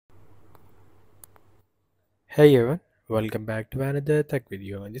Hey everyone, welcome back to another tech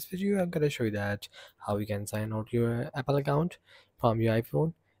video. In this video, I'm gonna show you that how you can sign out your Apple account from your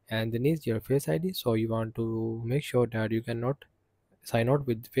iPhone, and then needs your Face ID. So you want to make sure that you cannot sign out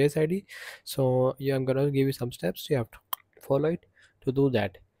with Face ID. So yeah, I'm gonna give you some steps. You have to follow it. To do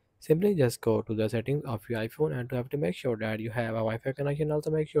that, simply just go to the settings of your iPhone and to have to make sure that you have a Wi-Fi connection.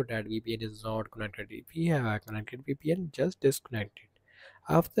 Also make sure that VPN is not connected. If you have a connected VPN, just disconnect it.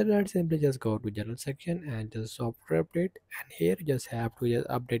 After that, simply just go to general section and just software update, and here you just have to just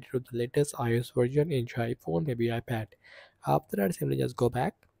update it to the latest iOS version in your iPhone, maybe iPad. After that, simply just go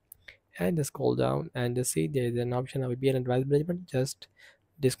back and just scroll down and just see there is an option of VPN and device management. Just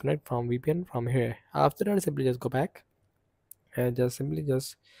disconnect from VPN from here. After that, simply just go back and just simply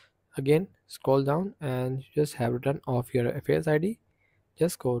just again scroll down and you just have to turn off your Face ID.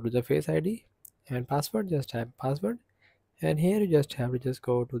 Just go to the Face ID and password, just type password, and here you just have to just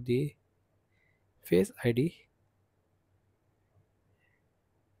go to the Face ID,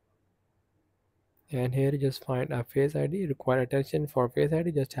 and here you just find a Face ID. Require attention for Face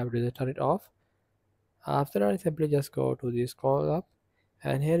ID, just have to just turn it off. After that, simply just go to the scroll up,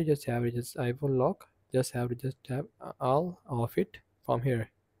 and here you just have to just iPhone lock, just have to just tap all of it from here.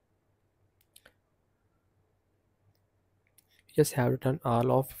 You just have to turn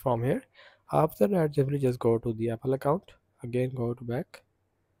all off from here. After that, simply just go to the Apple account, again go to back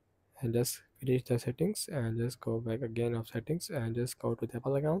and just finish the settings and just go back again of settings and just go to the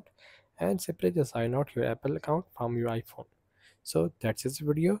Apple account and simply just sign out your Apple account from your iPhone. So that's this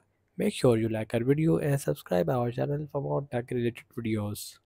video. Make sure you like our video and subscribe our channel for more tech related videos.